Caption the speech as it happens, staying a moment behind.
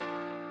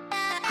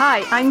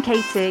Hi, I'm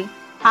Katie,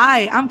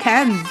 Hi, I'm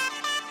Ken.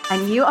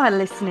 and you are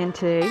listening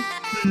to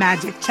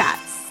Magic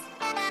Chats.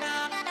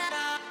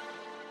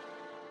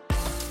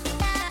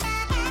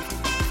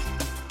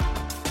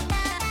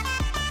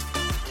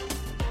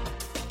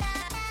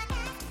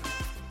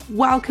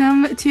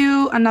 Welcome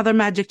to another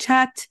Magic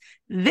Chat.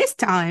 This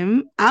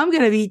time, I'm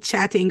going to be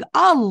chatting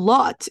a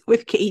lot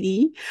with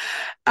Katie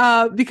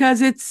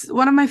because it's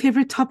one of my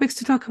favorite topics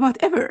to talk about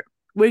ever.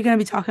 We're going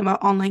to be talking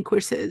about online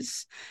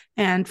courses.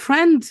 And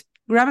friend,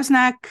 grab a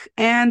snack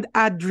and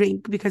a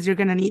drink because you're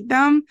going to need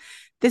them.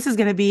 This is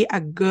going to be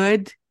a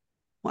good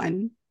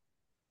one.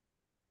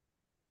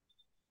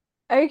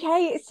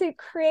 Okay, so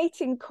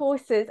creating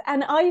courses,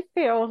 and I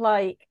feel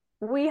like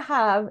we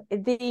have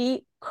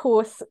the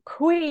course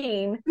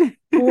queen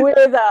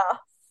with us.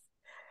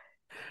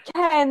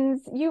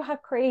 Ken's, you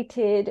have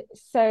created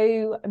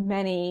so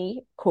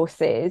many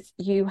courses.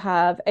 You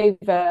have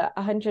over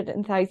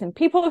 100,000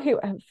 people who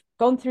have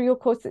gone through your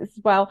courses as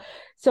well.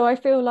 So I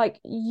feel like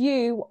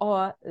you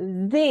are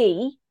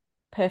the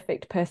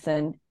perfect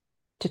person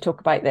to talk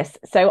about this.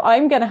 So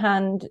I'm going to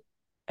hand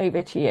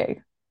over to you.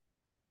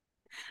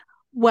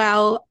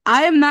 Well,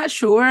 I am not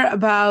sure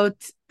about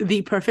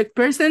the perfect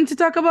person to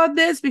talk about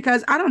this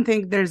because I don't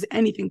think there's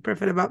anything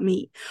perfect about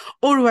me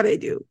or what I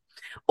do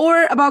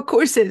or about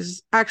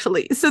courses,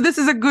 actually. So this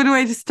is a good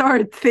way to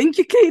start. Thank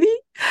you, Katie.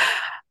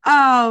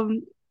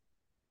 Um,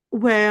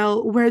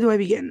 well, where do I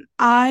begin?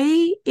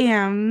 I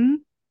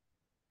am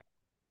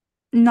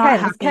not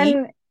Ken's, happy.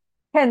 can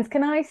Ken's,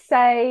 can I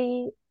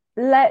say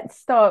let's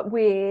start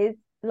with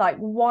like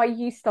why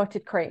you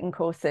started creating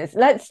courses.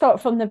 Let's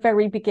start from the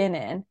very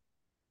beginning.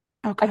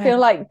 I Okay. feel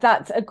like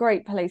that's a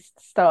great place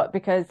to start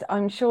because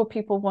I'm sure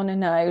people want to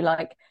know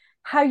like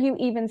how you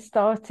even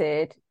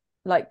started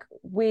like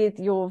with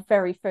your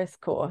very first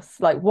course.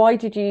 Like why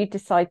did you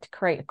decide to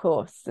create a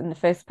course in the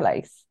first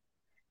place?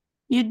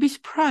 You'd be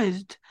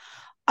surprised.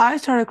 I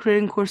started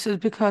creating courses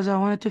because I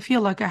wanted to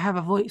feel like I have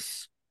a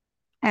voice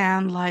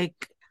and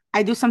like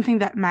I do something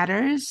that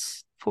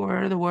matters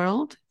for the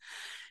world.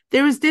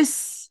 There was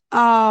this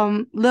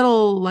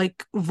little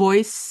like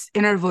voice,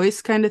 inner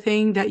voice kind of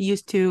thing that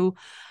used to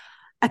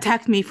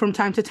attack me from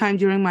time to time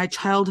during my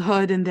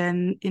childhood and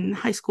then in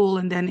high school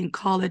and then in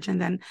college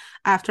and then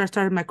after I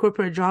started my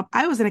corporate job.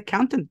 I was an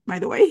accountant, by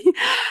the way.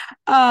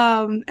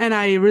 And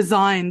I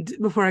resigned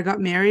before I got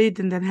married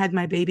and then had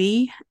my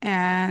baby.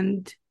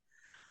 And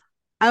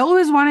I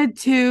always wanted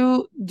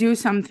to do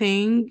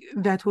something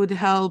that would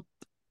help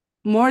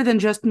more than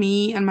just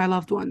me and my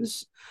loved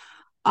ones.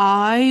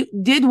 I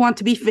did want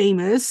to be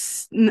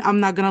famous. I'm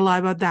not gonna lie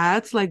about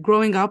that. Like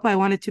growing up, I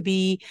wanted to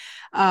be,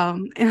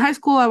 in high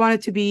school, I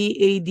wanted to be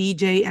a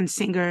DJ and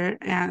singer.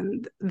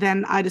 And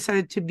then I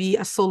decided to be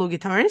a solo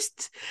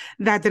guitarist.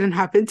 That didn't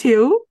happen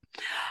too.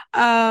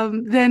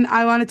 Then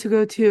I wanted to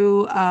go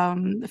to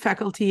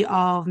faculty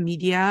of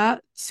media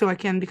so I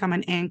can become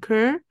an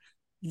anchor.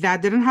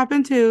 That didn't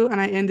happen too.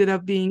 And I ended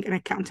up being an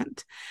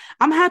accountant.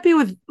 I'm happy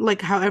with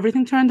like how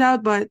everything turned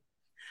out, but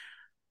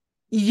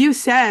you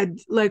said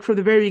like from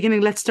the very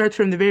beginning, let's start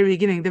from the very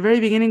beginning. The very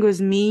beginning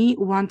was me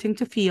wanting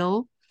to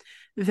feel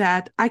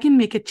that I can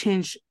make a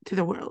change to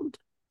the world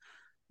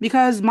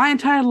because my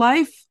entire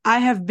life I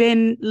have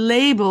been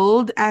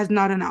labeled as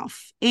not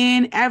enough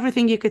in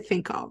everything you could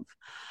think of.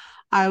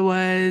 I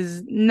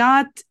was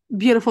not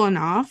beautiful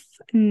enough,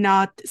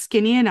 not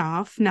skinny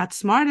enough, not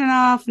smart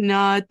enough,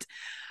 not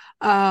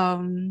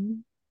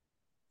um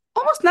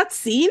almost not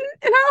seen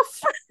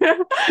enough.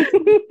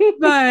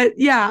 But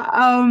yeah,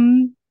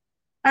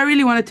 I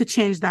really wanted to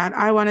change that.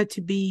 I wanted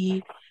to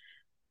be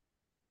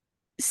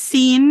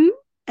seen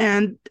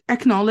and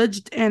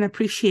acknowledged and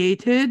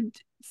appreciated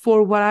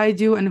for what I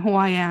do and who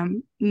I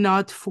am,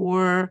 not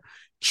for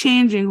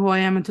changing who I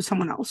am into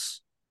someone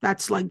else.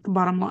 That's like the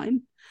bottom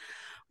line.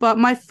 But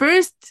my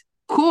first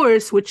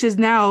course, which is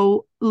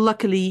now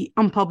luckily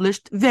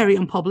unpublished, very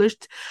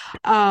unpublished,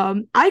 I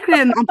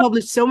created and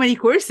unpublished so many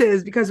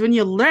courses because when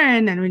you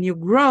learn and when you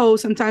grow,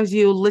 sometimes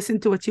you listen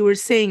to what you were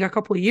saying a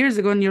couple of years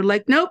ago and you're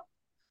like, nope,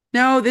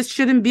 no, this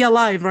shouldn't be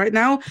alive right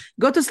now.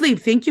 Go to sleep.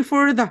 Thank you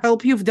for the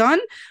help you've done,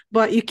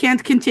 but you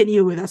can't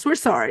continue with us. We're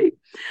sorry.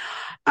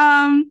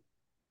 Um,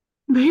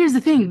 but here's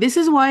the thing. This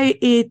is why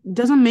it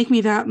doesn't make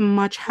me that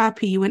much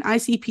happy when I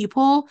see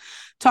people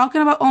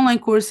talking about online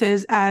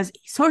courses as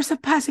a source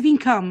of passive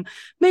income.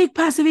 Make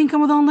passive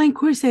income with online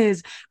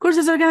courses.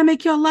 Courses are going to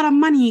make you a lot of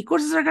money.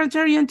 Courses are going to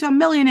turn you into a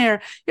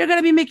millionaire. You're going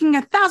to be making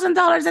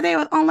 $1,000 a day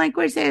with online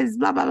courses.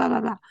 Blah, blah, blah,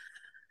 blah, blah.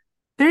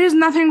 There is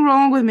nothing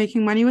wrong with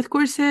making money with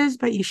courses,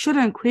 but you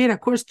shouldn't create a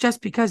course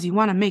just because you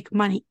want to make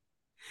money.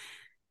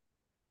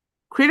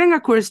 Creating a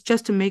course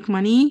just to make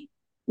money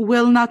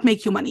will not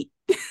make you money.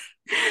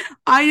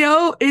 I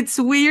know it's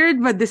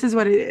weird, but this is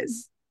what it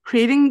is.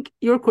 Creating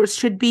your course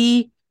should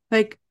be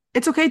like,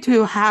 it's okay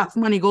to have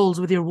money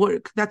goals with your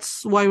work.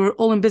 That's why we're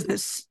all in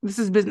business. This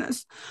is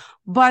business.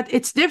 But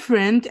it's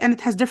different and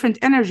it has different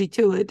energy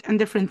to it and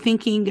different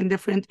thinking and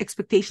different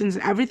expectations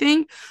and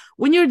everything.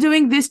 When you're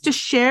doing this to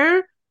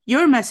share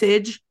your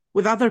message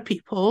with other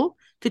people,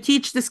 to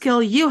teach the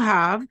skill you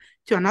have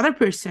to another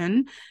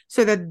person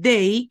so that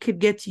they could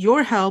get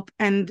your help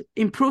and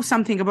improve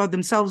something about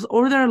themselves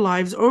or their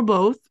lives or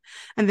both.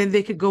 And then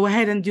they could go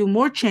ahead and do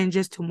more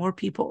changes to more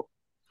people.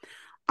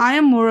 I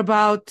am more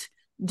about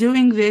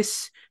doing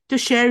this to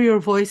share your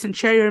voice and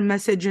share your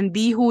message and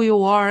be who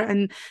you are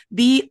and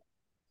be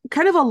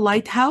kind of a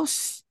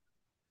lighthouse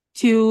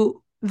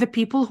to the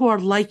people who are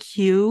like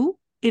you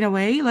in a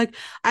way. Like,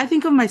 I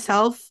think of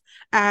myself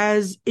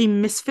as a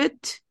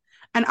misfit,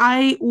 and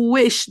I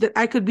wish that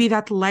I could be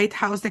that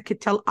lighthouse that could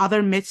tell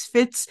other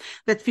misfits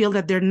that feel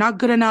that they're not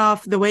good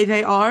enough the way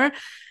they are,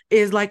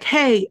 is like,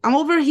 hey, I'm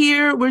over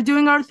here, we're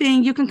doing our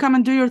thing, you can come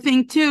and do your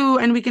thing too,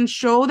 and we can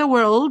show the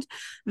world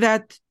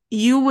that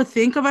you would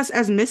think of us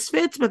as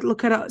misfits, but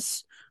look at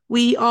us.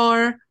 We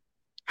are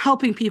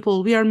helping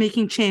people, we are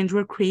making change,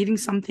 we're creating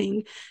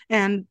something.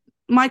 And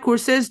my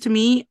courses to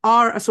me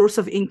are a source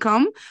of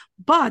income,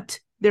 but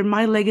they're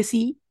my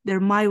legacy. They're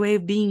my way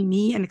of being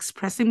me and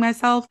expressing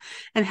myself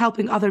and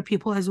helping other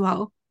people as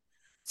well.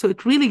 So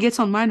it really gets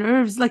on my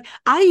nerves. Like,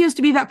 I used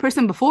to be that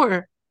person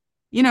before.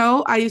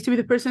 I used to be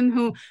the person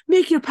who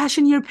make your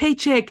passion your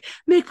paycheck,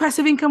 make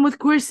passive income with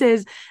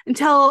courses,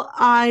 until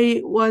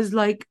I was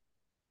like,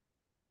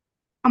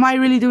 am I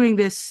really doing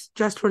this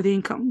just for the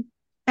income?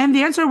 And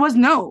the answer was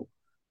no.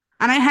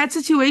 And I had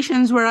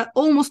situations where I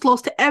almost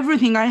lost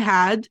everything I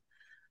had.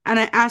 And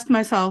I asked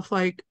myself,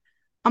 like,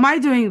 am I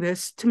doing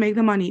this to make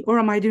the money, or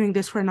am I doing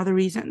this for another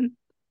reason?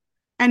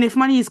 And if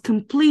money is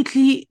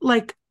completely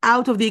like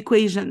out of the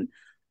equation,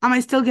 am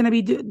I still going to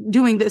be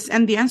doing this?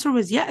 And the answer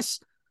was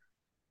yes.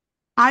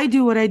 I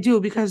do what I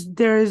do because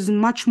there is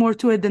much more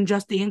to it than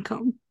just the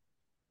income.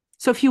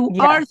 So if you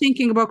are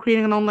thinking about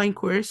creating an online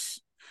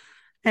course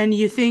and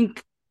you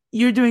think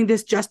you're doing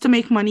this just to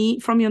make money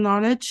from your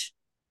knowledge,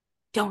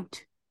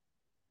 don't.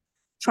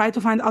 Try to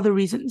find other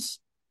reasons.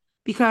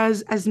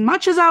 Because as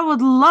much as I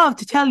would love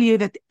to tell you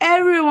that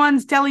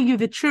everyone's telling you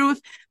the truth,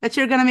 that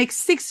you're going to make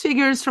 6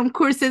 figures from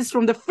courses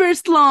from the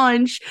first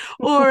launch,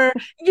 or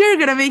you're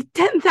going to make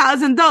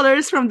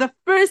 $10,000 from the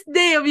first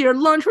day of your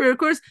launch for your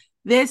course,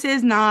 this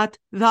is not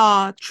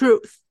the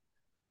truth.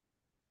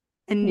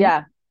 And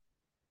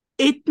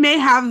it may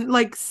have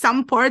like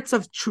some parts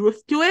of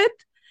truth to it.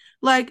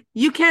 Like,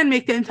 you can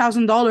make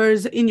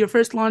 $10,000 in your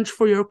first launch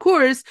for your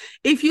course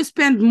if you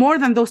spend more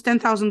than those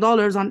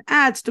 $10,000 on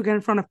ads to get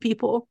in front of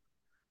people.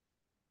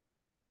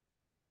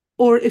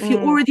 Or if you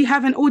already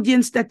have an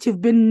audience that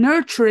you've been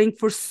nurturing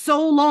for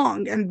so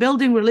long and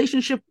building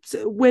relationships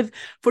with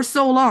for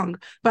so long.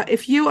 But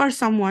if you are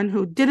someone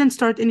who didn't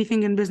start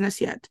anything in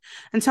business yet,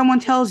 and someone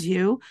tells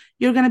you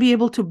you're going to be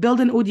able to build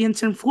an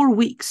audience in 4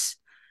 weeks,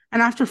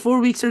 and after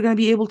 4 weeks, you're going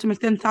to be able to make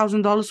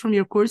 $10,000 from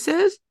your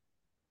courses,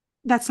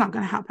 that's not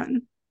going to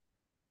happen.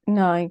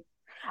 No.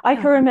 I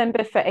can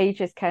remember for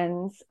ages,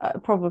 Kenz,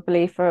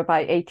 probably for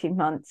about 18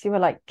 months, you were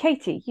like,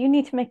 Katie, you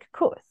need to make a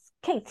course.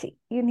 Katie,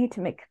 you need to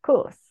make a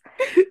course.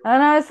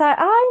 And I was like,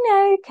 I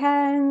know,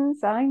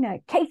 Kenz, I know.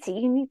 Katie,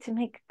 you need to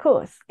make a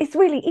course. It's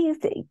really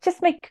easy.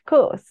 Just make a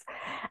course.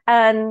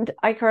 And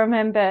I can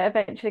remember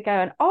eventually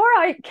going, all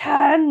right,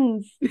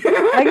 Kenz,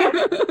 I'm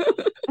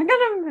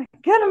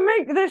gonna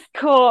make this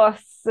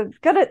course. I'm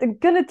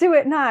gonna do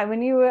it now.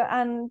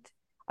 And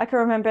I can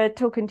remember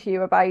talking to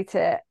you about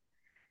it.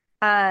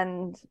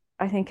 And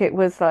I think it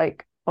was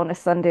like on a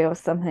Sunday or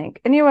something.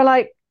 And you were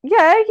like,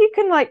 yeah, you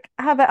can like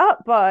have it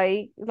up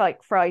by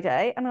like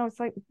Friday. And I was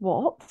like,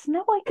 what?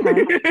 No, I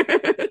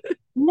can't.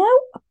 No,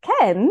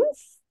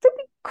 Ken's, don't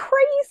be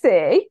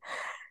crazy.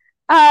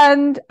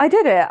 And I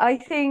did it. I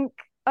think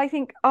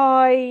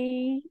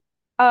I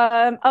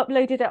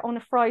uploaded it on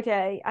a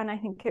Friday, and I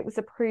think it was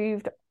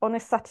approved on a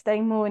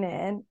Saturday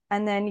morning.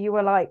 And then you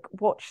were like,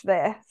 watch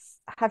this.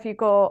 Have you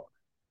got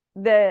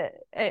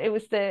it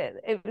was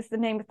the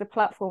name of the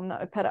platform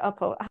that I put it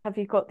up on. Have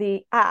you got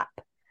the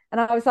app?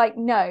 And I was like,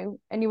 no.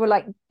 And you were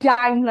like,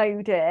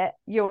 download it.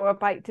 You're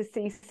about to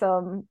see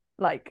some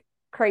like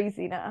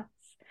craziness.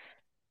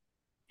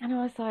 And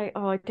I was like,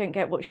 oh, I don't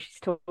get what she's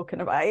talking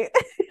about.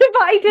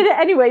 But I did it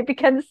anyway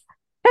because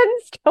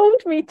Ken's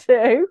told me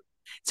to.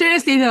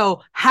 Seriously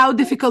though, how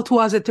difficult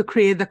was it to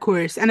create the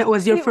course? And it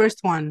was your first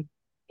one.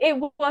 It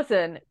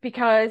wasn't,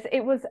 because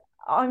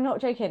I'm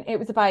not joking, it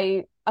was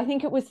about, I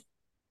think it was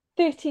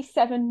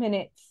 37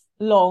 minutes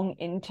long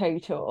in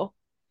total.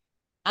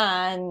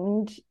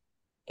 And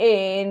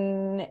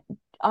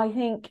I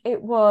think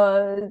it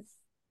was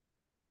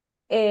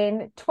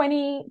in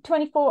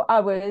 24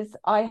 hours,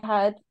 I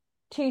had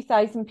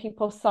 2,000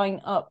 people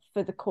sign up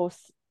for the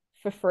course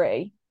for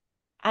free.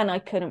 And I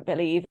couldn't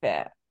believe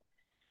it.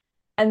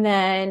 And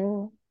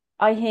then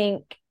I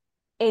think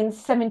in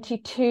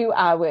 72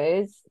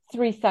 hours,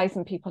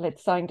 3,000 people had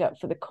signed up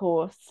for the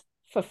course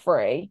for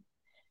free.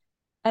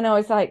 And I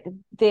was like,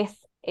 this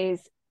is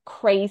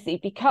crazy,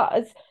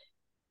 because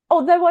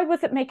although I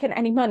wasn't making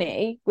any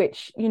money,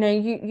 which,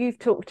 you've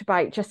talked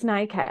about just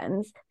now,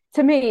 Kenz,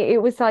 to me,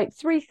 it was like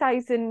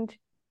 3,000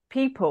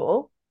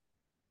 people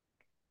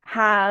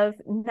have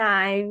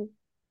now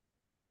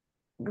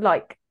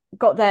like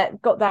got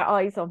their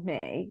eyes on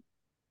me.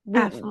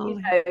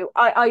 Absolutely.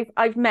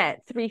 I've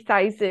met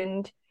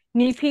 3,000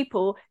 new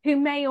people who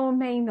may or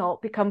may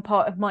not become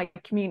part of my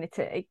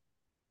community.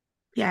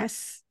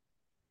 Yes.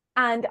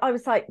 And I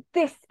was like,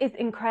 this is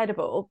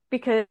incredible,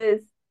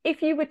 because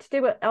if you were to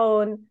do it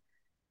on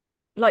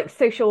like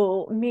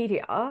social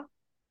media,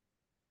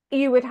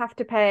 you would have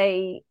to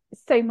pay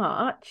so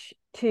much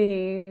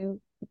to,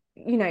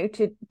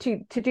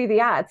 to do the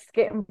ads, to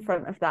get in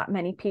front of that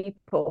many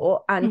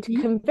people and to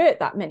Mm-hmm. convert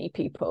that many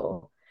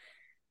people.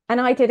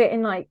 And I did it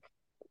in, like,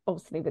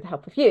 obviously with the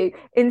help of you,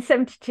 in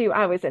 72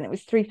 hours, and it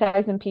was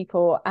 3,000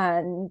 people,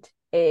 and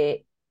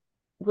it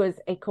was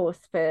a course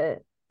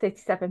for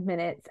 37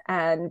 minutes,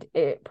 and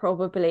it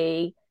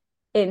probably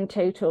in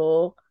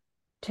total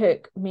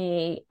took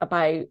me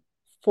about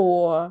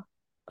four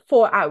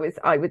hours,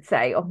 I would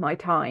say, of my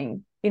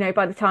time.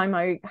 By the time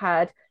I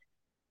had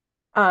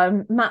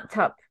mapped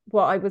up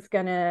what I was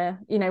gonna,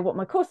 what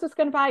my course was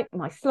gonna be,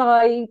 my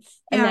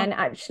slides, and Yeah. then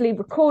actually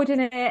recording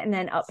it and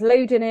then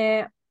uploading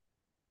it,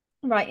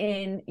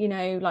 writing,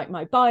 like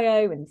my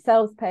bio and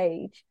sales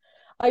page,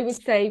 I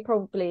would say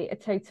probably a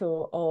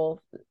total of,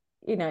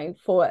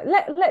 for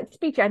let's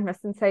be generous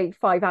and say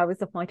 5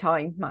 hours of my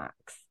time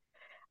max.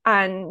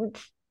 And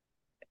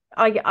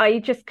I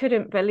just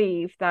couldn't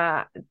believe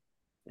that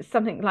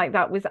something like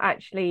that was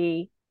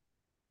actually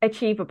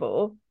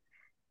achievable.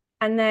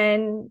 And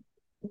then,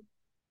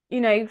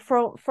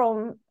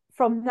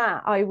 from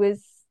that, I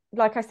was,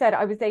 like I said,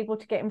 I was able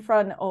to get in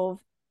front of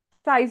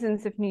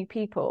thousands of new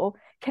people,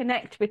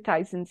 connect with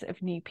thousands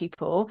of new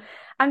people.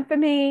 And for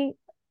me,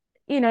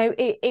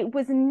 it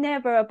was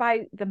never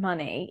about the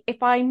money.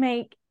 If I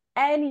make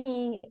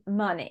any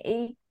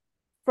money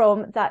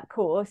from that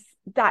course,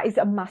 that is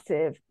a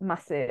massive,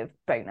 massive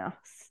bonus.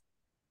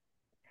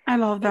 I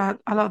love that.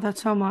 I love that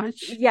so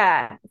much.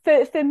 Yeah,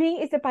 for me,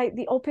 it's about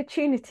the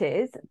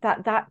opportunities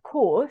that that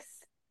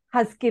course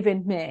has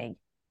given me.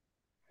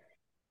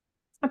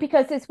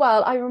 Because as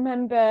well, I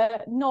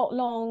remember not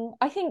long,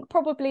 I think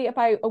probably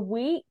about a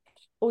week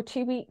or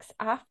 2 weeks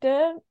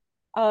after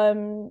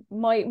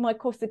my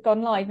course had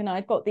gone live and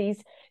I'd got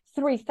these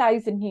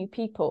 3,000 new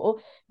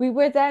people, we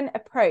were then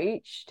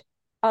approached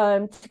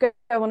to go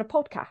on a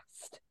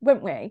podcast,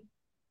 weren't we?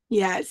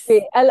 Yes.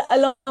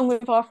 Along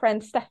with our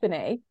friend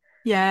Stephanie.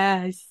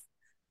 Yes.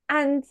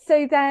 And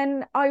so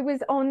then I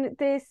was on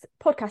this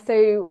podcast.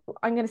 So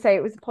I'm going to say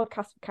it was a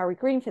podcast with Carrie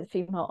Green for the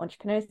Female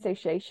Entrepreneur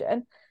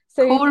Association.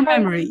 So Core Carrie,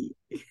 memory.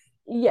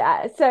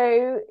 yeah.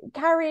 So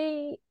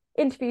Carrie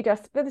interviewed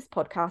us for this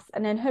podcast,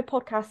 and then her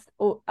podcast,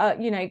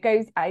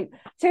 goes out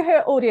to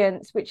her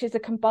audience, which is a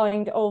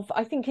combined of,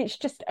 I think it's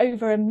just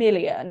over 1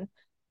 million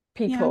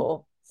Yeah.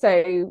 people.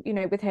 So,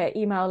 with her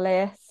email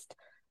list,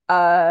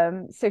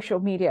 social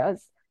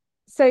medias.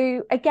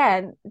 So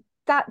again,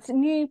 that's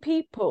new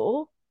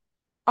people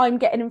I'm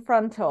getting in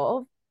front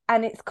of,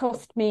 and it's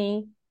cost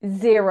me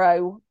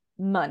zero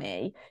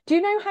money. Do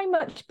you know how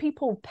much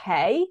people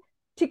pay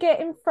to get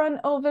in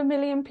front of 1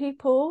 million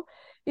people?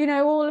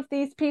 All of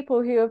these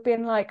people who have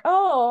been like,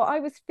 oh, I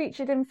was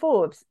featured in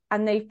Forbes,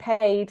 and they've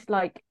paid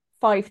like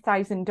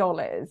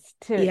 $5,000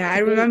 to Yeah,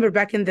 I be. remember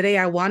back in the day,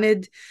 I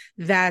wanted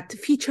that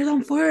featured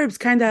on Forbes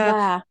kind of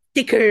Yeah,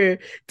 sticker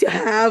to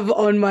have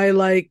on my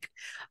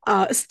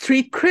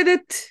street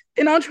credit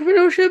in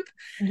entrepreneurship.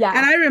 And yeah,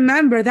 I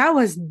remember that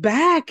was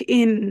back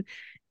in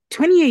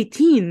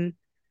 2018.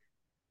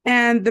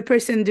 And the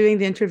person doing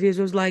the interviews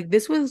was like,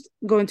 this was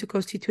going to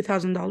cost you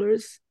 $2,000. And I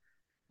was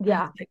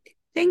yeah. like,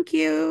 thank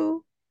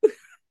you.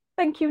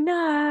 Thank you.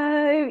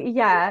 No,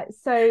 yeah.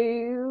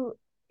 So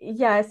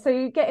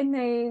getting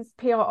those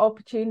PR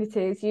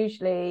opportunities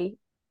usually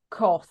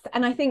cost,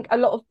 and I think a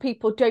lot of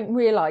people don't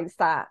realize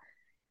that.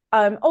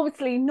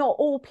 Obviously, not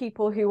all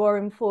people who are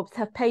in Forbes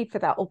have paid for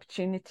that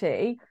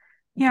opportunity,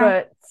 Yeah.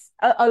 but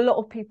a lot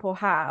of people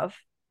have.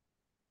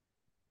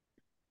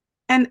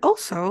 And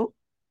also,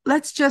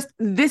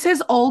 this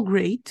is all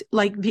great.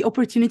 Like the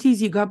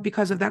opportunities you got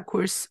because of that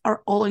course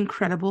are all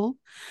incredible.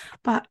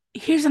 But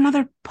here's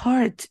another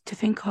part to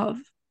think of.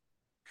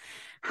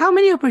 How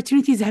many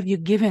opportunities have you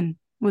given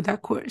with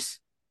that course?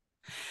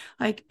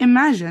 Like,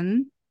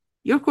 imagine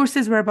your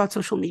courses were about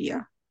social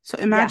media. So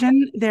Yeah,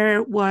 imagine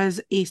there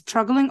was a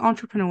struggling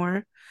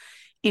entrepreneur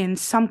in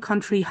some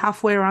country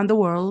halfway around the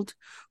world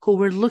who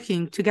were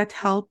looking to get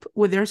help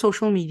with their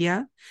social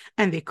media,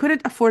 and they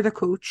couldn't afford a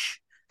coach,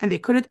 and they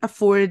couldn't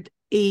afford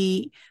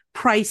a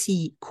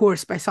pricey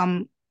course by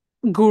some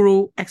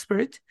guru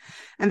expert.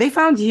 And they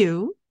found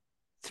you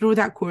through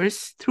that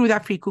course, through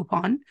that free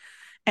coupon,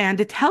 and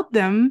it helped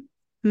them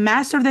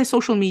master their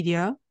social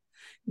media,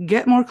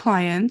 get more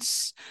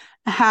clients.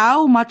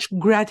 How much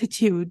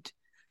gratitude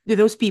do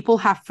those people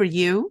have for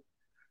you?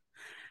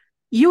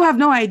 You have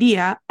no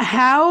idea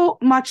how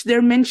much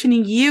they're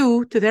mentioning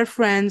you to their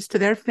friends, to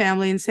their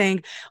family, and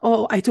saying,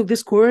 oh, I took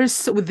this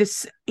course with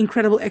this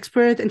incredible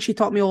expert and she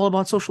taught me all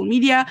about social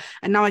media.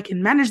 And now I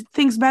can manage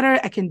things better.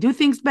 I can do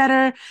things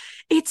better.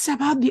 It's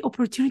about the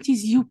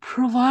opportunities you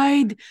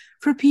provide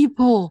for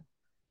people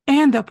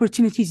and the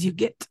opportunities you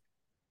get.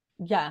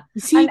 yeah.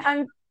 You see?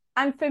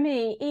 And for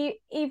me,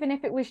 even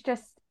if it was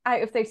just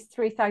out of those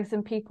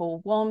 3,000 people,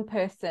 one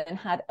person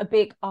had a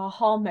big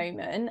aha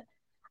moment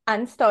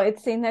and started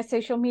seeing their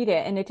social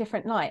media in a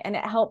different light. And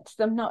it helped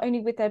them not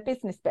only with their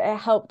business, but it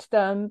helped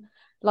them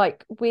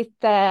like with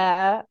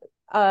their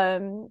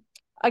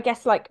I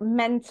guess like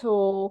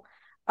mental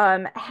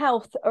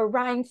health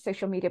around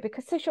social media,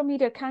 because social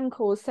media can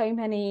cause so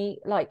many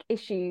like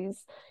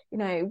issues, you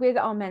know, with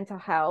our mental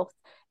health.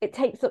 It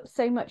takes up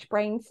so much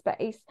brain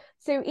space.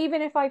 So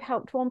even if I've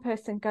helped one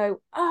person go,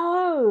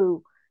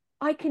 oh,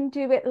 I can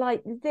do it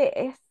like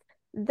this,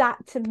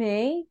 that to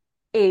me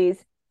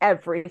is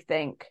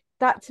everything.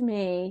 That to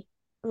me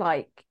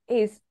like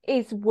is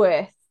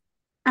worth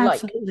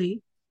like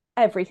Absolutely.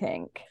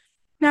 everything.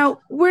 Now,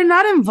 we're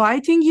not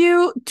inviting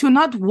you to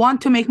not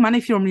want to make money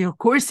from your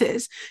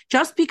courses.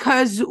 Just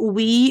because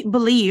we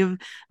believe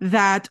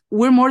that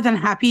we're more than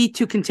happy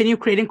to continue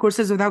creating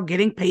courses without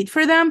getting paid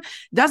for them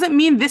doesn't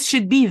mean this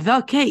should be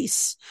the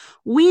case.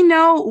 We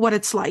know what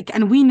it's like,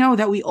 and we know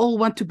that we all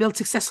want to build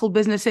successful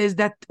businesses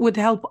that would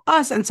help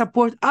us and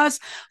support us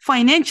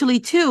financially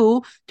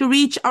too to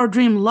reach our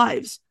dream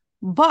lives.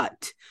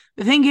 But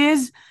the thing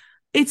is,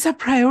 it's a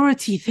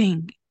priority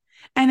thing,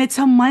 and it's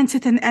a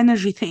mindset and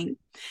energy thing.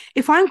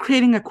 If I'm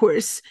creating a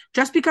course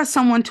just because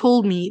someone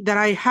told me that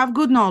I have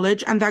good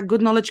knowledge and that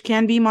good knowledge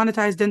can be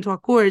monetized into a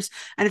course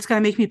and it's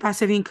going to make me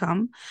passive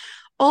income,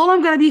 all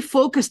I'm going to be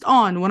focused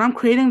on when I'm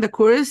creating the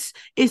course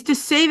is to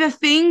say the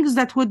things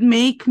that would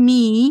make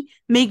me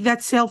make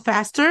that sale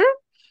faster.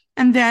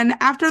 And then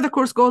after the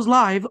course goes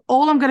live,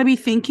 all I'm going to be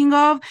thinking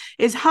of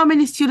is how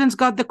many students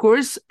got the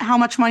course, how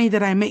much money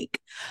did I make?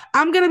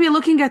 I'm going to be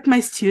looking at my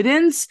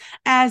students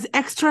as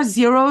extra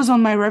zeros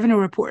on my revenue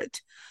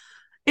report.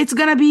 It's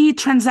going to be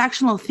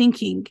transactional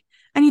thinking.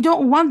 And you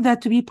don't want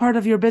that to be part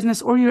of your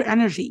business or your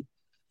energy.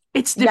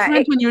 It's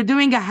different when you're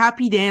doing a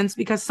happy dance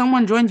because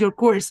someone joined your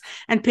course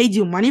and paid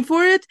you money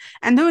for it,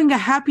 and doing a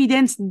happy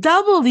dance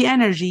double the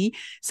energy.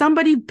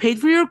 Somebody paid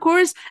for your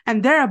course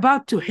and they're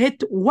about to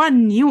hit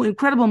one new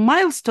incredible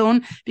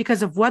milestone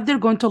because of what they're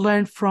going to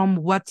learn from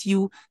what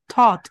you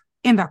taught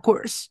in that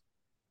course.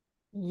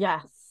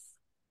 Yes,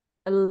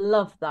 I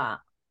love that.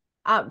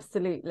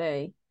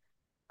 Absolutely.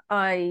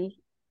 I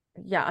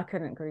Yeah, I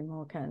couldn't agree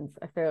more, Kenz.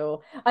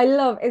 I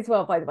love as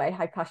well, by the way,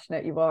 how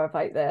passionate you are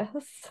about this.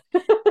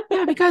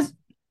 Yeah, because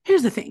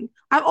here's the thing.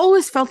 I've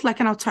always felt like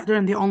an outsider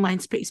in the online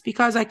space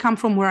because I come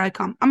from where I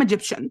come. I'm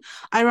Egyptian.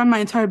 I run my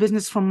entire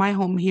business from my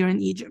home here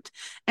in Egypt.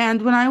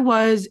 And when I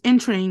was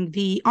entering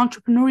the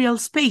entrepreneurial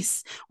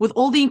space with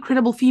all the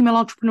incredible female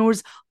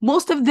entrepreneurs,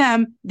 most of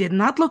them did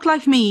not look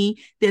like me,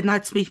 did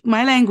not speak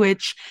my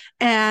language,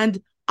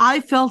 and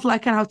I felt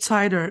like an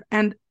outsider.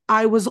 And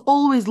I was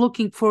always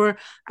looking for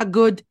a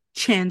good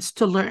chance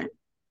to learn.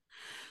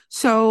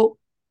 So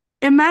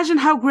imagine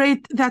how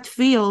great that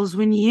feels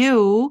when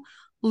you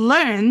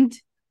learned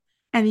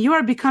and you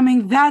are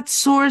becoming that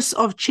source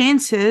of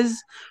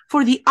chances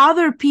for the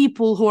other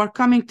people who are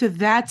coming to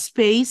that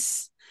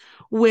space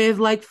with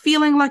like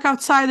feeling like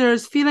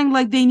outsiders, feeling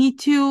like they need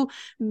to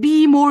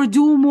be more,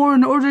 do more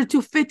in order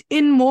to fit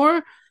in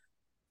more.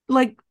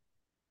 Like,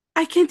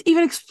 I can't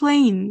even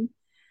explain.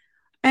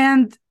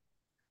 And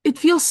it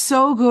feels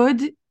so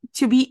good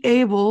to be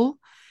able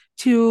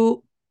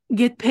to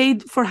get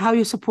paid for how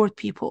you support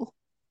people.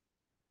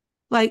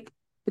 Like,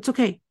 it's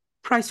okay.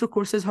 Price your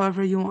courses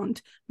however you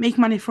want. Make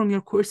money from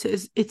your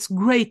courses. It's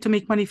great to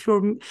make money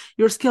from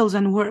your skills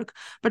and work,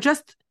 but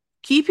just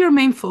keep your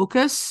main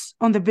focus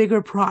on the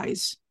bigger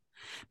prize.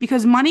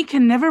 Because money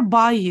can never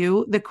buy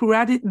you the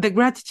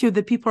gratitude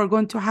that people are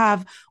going to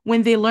have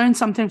when they learn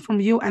something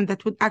from you and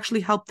that would actually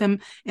help them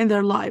in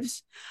their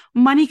lives.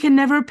 Money can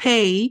never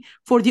pay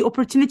for the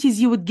opportunities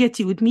you would get.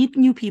 You would meet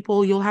new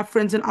people. You'll have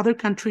friends in other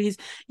countries.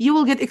 You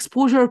will get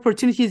exposure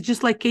opportunities,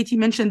 just like Katie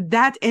mentioned.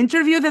 That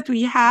interview that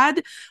we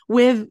had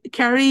with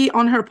Carrie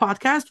on her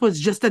podcast was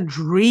just a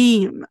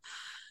dream.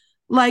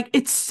 Like,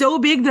 it's so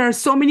big. There are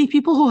so many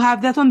people who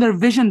have that on their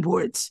vision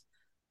boards.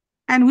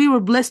 And we were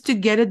blessed to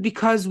get it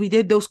because we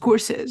did those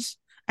courses.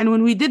 And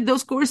when we did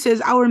those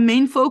courses, our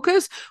main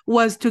focus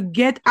was to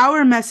get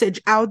our message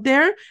out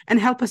there and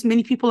help as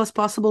many people as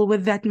possible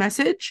with that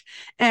message.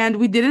 And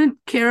we didn't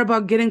care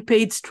about getting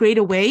paid straight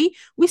away.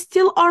 We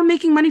still are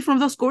making money from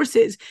those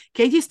courses.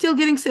 Katie's still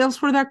getting sales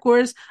for that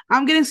course.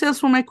 I'm getting sales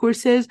for my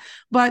courses,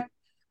 but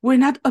we're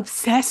not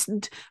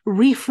obsessed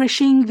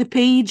refreshing the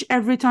page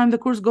every time the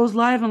course goes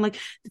live and like,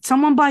 did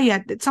someone buy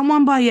yet? Did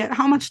someone buy yet?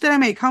 How much did I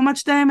make? How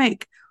much did I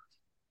make?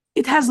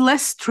 It has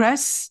less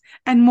stress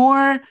and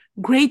more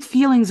great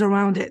feelings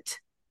around it.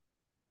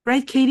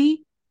 Right,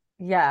 Katie?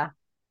 Yeah,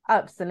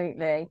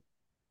 absolutely.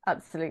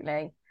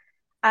 Absolutely.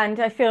 And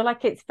I feel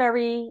like it's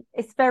very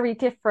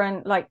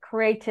different, like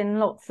creating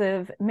lots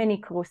of mini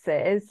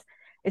courses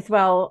as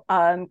well,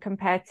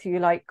 compared to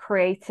like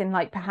creating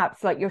like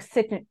perhaps like your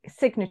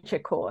signature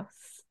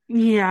course.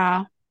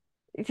 Yeah.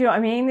 Do you know what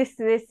I mean? This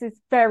is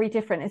very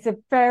different. It's a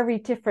very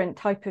different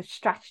type of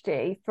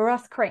strategy. For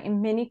us,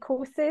 creating mini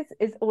courses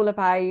is all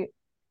about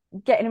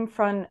getting in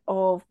front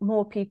of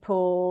more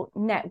people,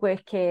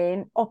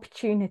 networking,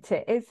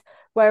 opportunities.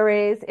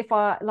 Whereas if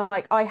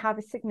I have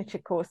a signature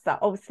course that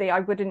obviously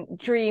I wouldn't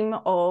dream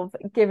of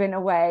giving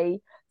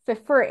away for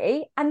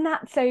free, and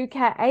that's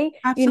okay,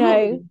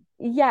 Absolutely.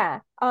 yeah.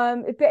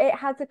 But it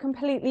has a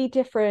completely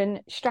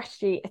different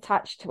strategy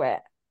attached to it.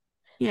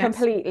 Yes.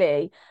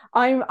 Completely.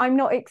 I'm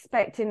not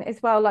expecting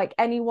as well, like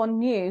anyone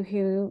new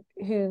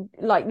who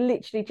like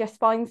literally just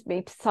finds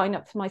me to sign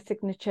up to my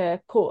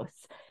signature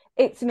course.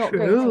 It's not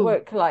going to True.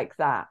 work like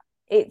that.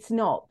 It's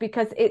not,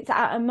 because it's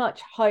at a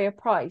much higher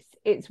price.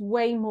 It's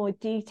way more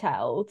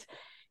detailed.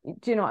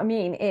 Do you know what I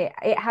mean?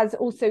 It has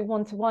also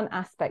one-to-one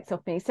aspects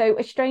of me. So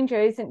a stranger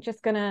isn't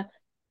just gonna,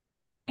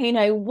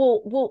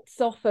 waltz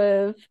off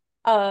of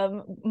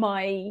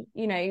my,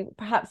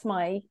 perhaps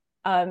my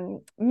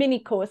mini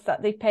course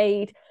that they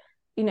paid,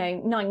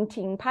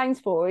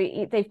 £19 for.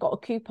 They've got a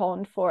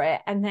coupon for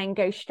it, and then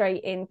go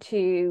straight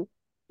into,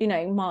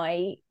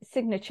 my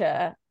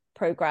signature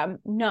program.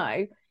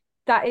 No,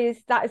 that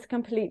is a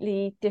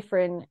completely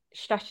different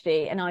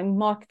strategy, and I'm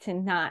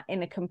marketing that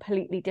in a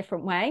completely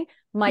different way.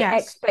 My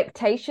Yes.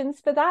 expectations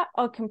for that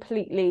are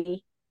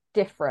completely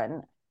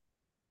different.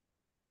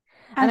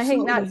 And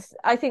Absolutely.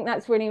 I think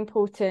that's really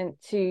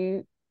important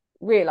to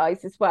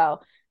realize as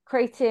well.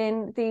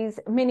 Creating these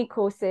mini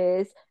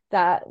courses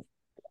that,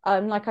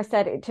 like I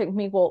said, it took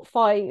me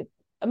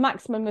a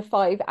maximum of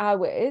 5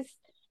 hours,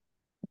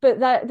 but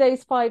that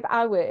those 5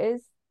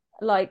 hours,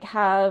 like,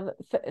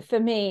 for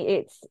me,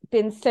 it's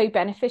been so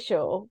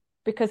beneficial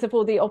because of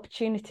all the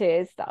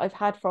opportunities that I've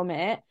had from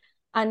it,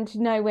 and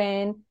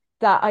knowing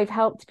that I've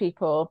helped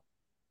people.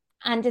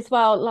 And as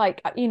well, like,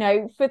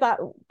 for that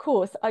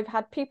course, I've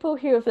had people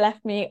who have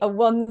left me a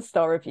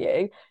 1-star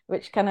review,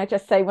 which, can I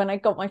just say, when I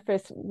got my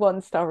first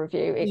 1-star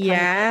review, it kind of,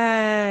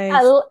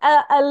 Yes.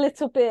 a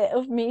little bit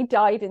of me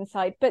died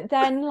inside. But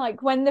then,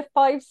 like, when the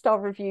 5-star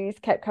reviews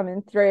kept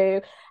coming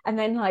through, and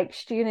then, like,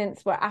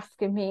 students were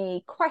asking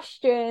me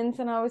questions,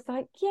 and I was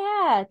like,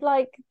 yeah,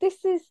 like, this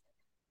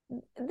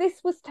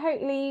was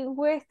totally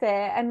worth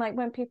it. And like,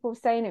 when people were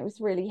saying it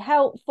was really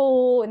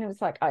helpful, and it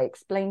was like I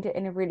explained it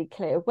in a really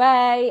clear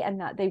way,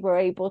 and that they were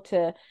able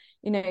to,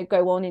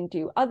 go on and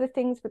do other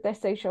things with their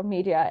social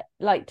media,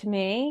 like, to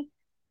me,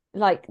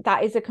 like,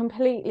 that is a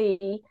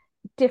completely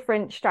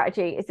different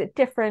strategy. It's a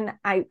different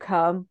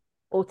outcome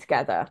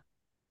altogether.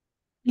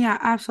 Yeah,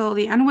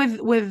 absolutely. And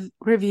with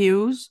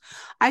reviews,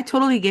 I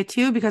totally get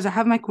you because I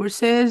have my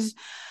courses.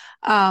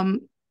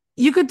 Um,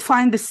 you could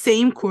find the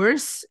same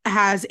course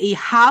has a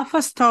half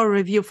a star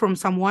review from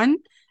someone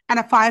and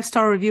a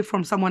 5-star review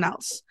from someone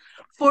else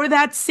for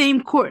that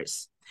same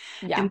course.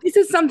 Yeah. And this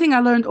is something I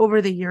learned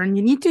over the year, and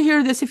you need to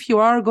hear this if you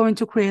are going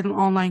to create an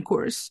online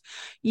course.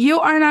 You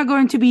are not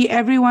going to be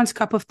everyone's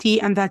cup of tea,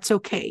 and that's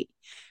okay.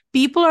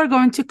 People are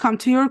going to come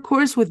to your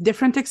course with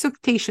different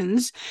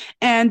expectations,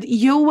 and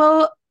you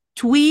will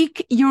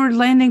tweak your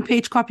landing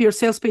page copy or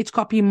sales page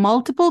copy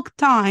multiple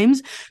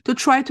times to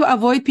try to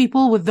avoid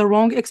people with the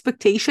wrong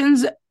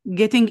expectations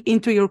getting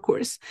into your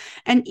course.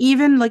 And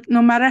even like,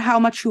 no matter how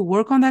much you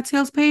work on that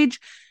sales page,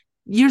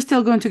 you're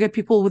still going to get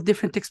people with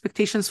different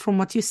expectations from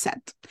what you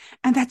said.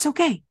 And that's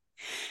okay.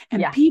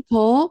 And Yeah.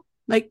 people,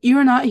 like,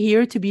 you're not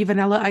here to be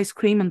vanilla ice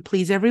cream and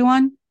please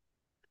everyone.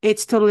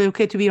 It's totally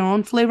okay to be your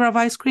own flavor of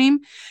ice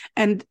cream.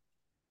 And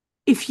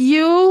if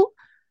you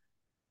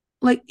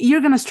like, you're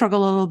going to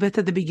struggle a little bit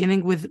at the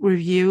beginning with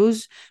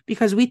reviews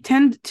because we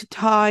tend to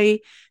tie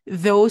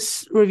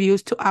those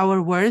reviews to our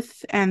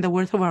worth and the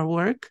worth of our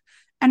work.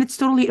 And it's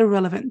totally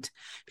irrelevant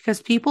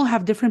because people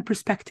have different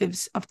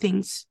perspectives of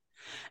things.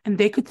 And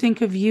they could think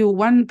of you,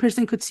 one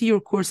person could see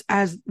your course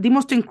as the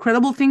most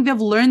incredible thing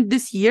they've learned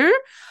this year.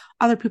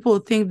 Other people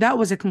would think that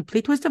was a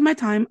complete waste of my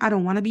time. I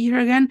don't want to be here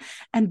again.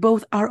 And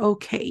both are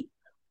okay.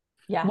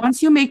 Yeah.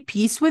 Once you make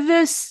peace with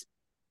this,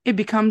 it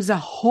becomes a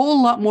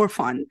whole lot more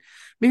fun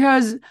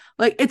because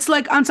like it's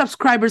like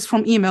unsubscribers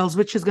from emails,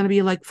 which is going to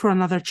be like for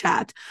another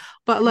chat.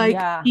 But like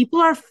Yeah. people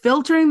are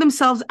filtering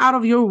themselves out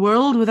of your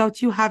world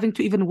without you having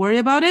to even worry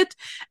about it.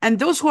 And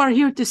those who are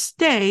here to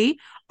stay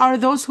are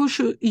those who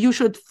you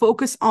should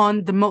focus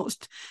on the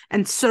most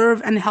and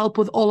serve and help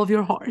with all of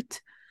your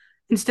heart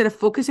instead of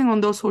focusing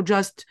on those who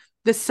just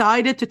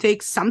decided to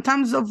take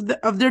sometimes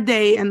of their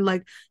day and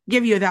like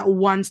give you that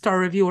 1-star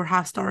review or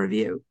half-star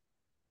review.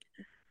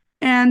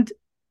 And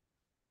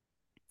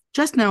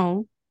just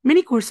know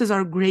mini courses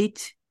are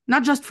great,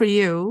 not just for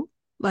you.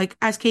 Like,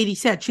 as Katie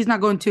said,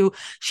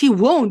 she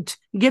won't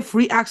give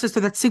free access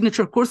to that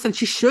signature course, and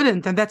she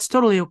shouldn't, and that's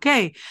totally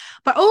okay.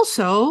 But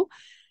also,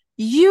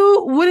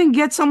 you wouldn't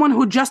get someone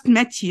who just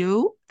met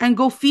you and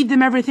go feed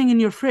them everything in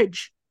your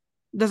fridge.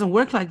 It doesn't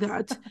work like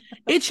that.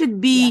 It should Yeah.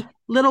 be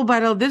little by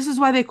little. This is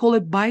why they call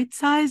it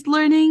bite-sized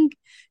learning,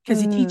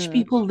 because you teach Mm.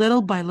 people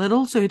little by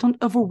little so you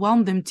don't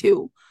overwhelm them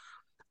too.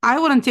 I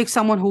wouldn't take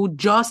someone who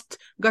just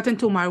got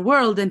into my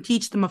world and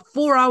teach them a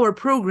 4-hour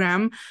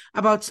program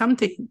about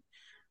something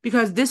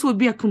because this would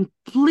be a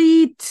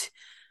complete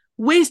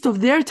waste of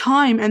their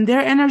time and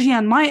their energy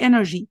and my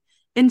energy.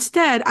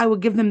 Instead, I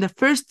would give them the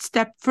first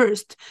step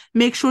first,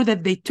 make sure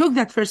that they took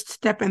that first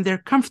step and they're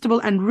comfortable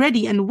and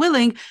ready and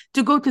willing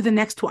to go to the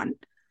next one.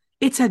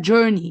 It's a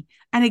journey,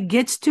 and it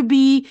gets to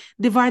be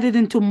divided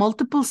into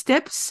multiple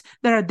steps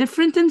that are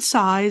different in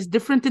size,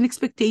 different in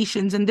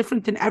expectations, and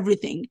different in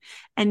everything.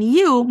 And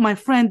you, my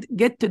friend,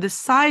 get to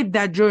decide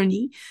that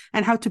journey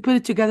and how to put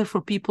it together for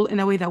people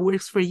in a way that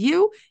works for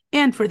you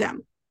and for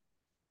them.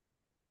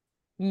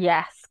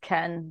 Yes,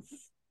 Kenz.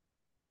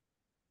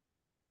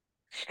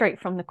 Straight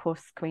from the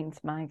Course Queen's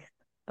mouth.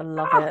 I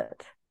love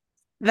it.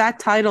 That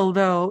title,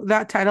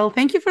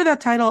 thank you for that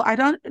title. I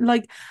don't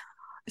like,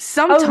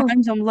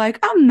 sometimes I'm like,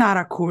 I'm not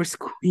a course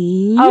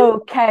queen.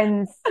 Oh,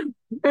 Kenz,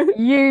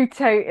 you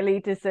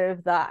totally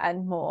deserve that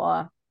and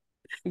more.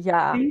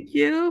 Yeah. Thank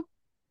you.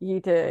 You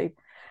do.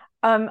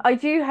 I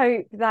do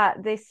hope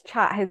that this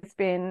chat has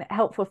been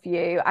helpful for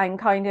you and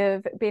kind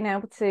of being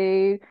able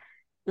to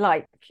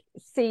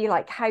see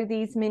how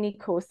these mini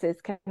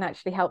courses can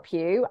actually help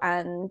you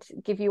and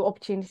give you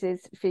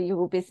opportunities for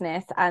your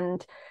business,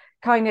 and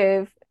kind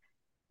of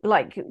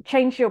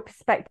change your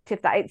perspective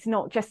that it's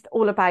not just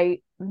all about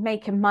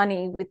making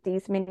money with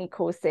these mini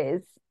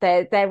courses.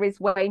 There is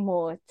way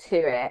more to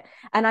it,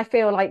 and I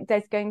feel like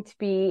there's going to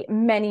be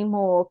many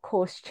more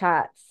course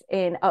chats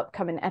in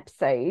upcoming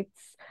episodes.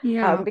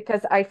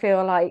 Because I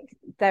feel like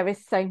there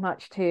is so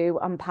much to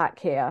unpack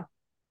here.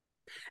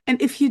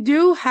 And if you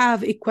do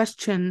have a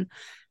question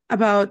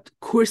about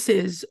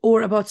courses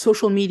or about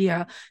social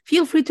media,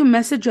 feel free to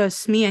message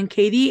us, me and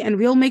Katie, and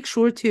we'll make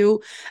sure to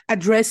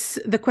address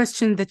the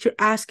question that you're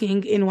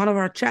asking in one of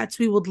our chats.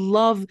 We would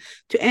love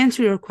to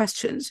answer your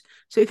questions.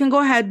 So you can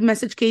go ahead,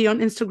 message Katie on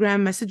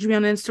Instagram, message me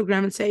on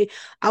Instagram and say,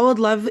 I would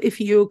love if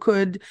you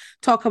could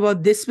talk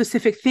about this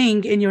specific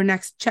thing in your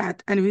next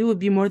chat. And we would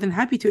be more than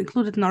happy to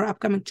include it in our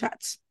upcoming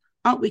chats.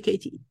 Aren't we,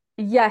 Katie?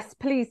 Yes,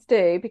 please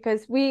do,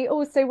 because we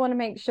also want to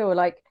make sure,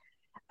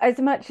 as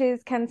much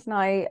as Kenz and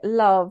I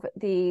love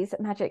these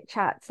magic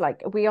chats,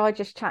 we are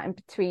just chatting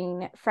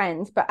between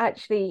friends, but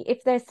actually,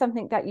 if there's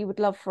something that you would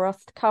love for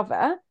us to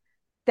cover,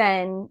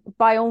 then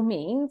by all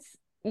means,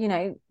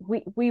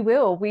 we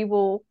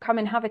will come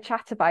and have a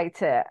chat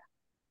about it.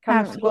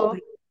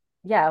 Absolutely.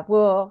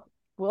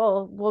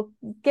 We'll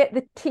get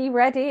the tea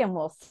ready and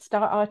we'll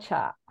start our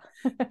chat.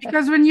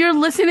 Because when you're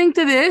listening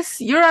to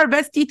this, you're our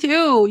bestie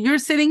too. You're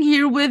sitting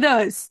here with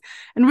us,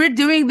 and we're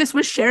doing this,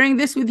 we're sharing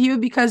this with you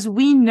because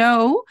we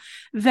know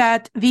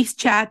that these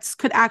chats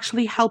could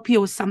actually help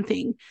you with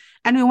something,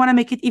 and we want to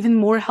make it even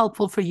more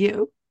helpful for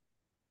you.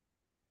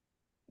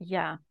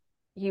 Yeah,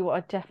 you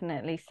are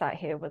definitely sat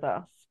here with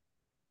us,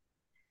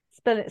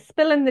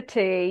 spilling the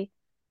tea,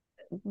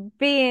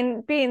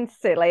 being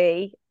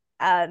silly,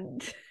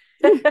 and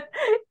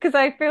because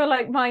I feel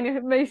like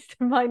most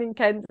of mine and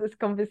Ken's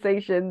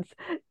conversations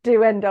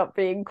do end up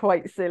being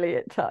quite silly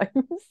at times.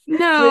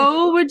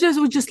 No, we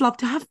just love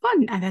to have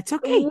fun, and that's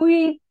okay.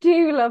 We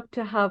do love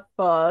to have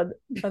fun,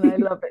 and I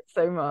love it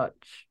so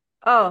much.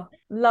 Oh,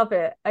 love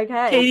it.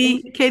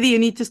 Okay. Katie, you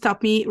need to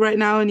stop me right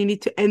now, and you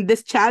need to end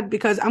this chat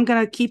because I'm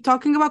gonna keep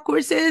talking about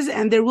courses,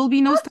 and there will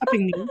be no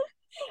stopping me.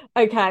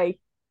 Okay,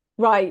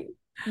 right.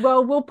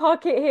 Well, we'll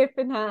park it here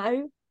for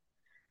now.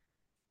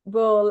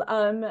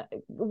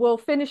 We'll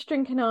finish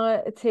drinking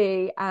our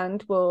tea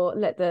and we'll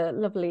let the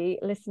lovely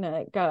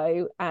listener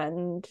go.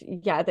 And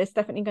yeah, there's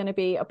definitely going to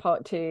be a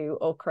part 2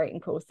 of creating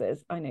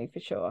courses, I know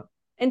for sure.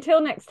 Until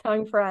next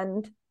time,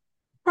 friend.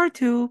 Part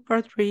 2,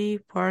 part 3,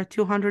 part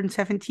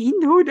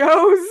 217. Who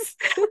knows?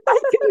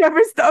 I can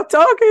never stop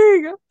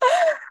talking.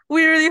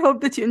 We really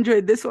hope that you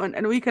enjoyed this one,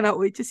 and we cannot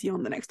wait to see you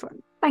on the next one.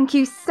 Thank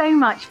you so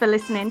much for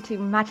listening to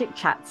Magic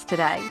Chats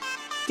today.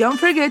 Don't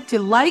forget to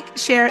like,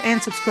 share,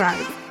 and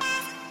subscribe.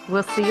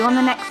 We'll see you on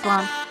the next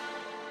one.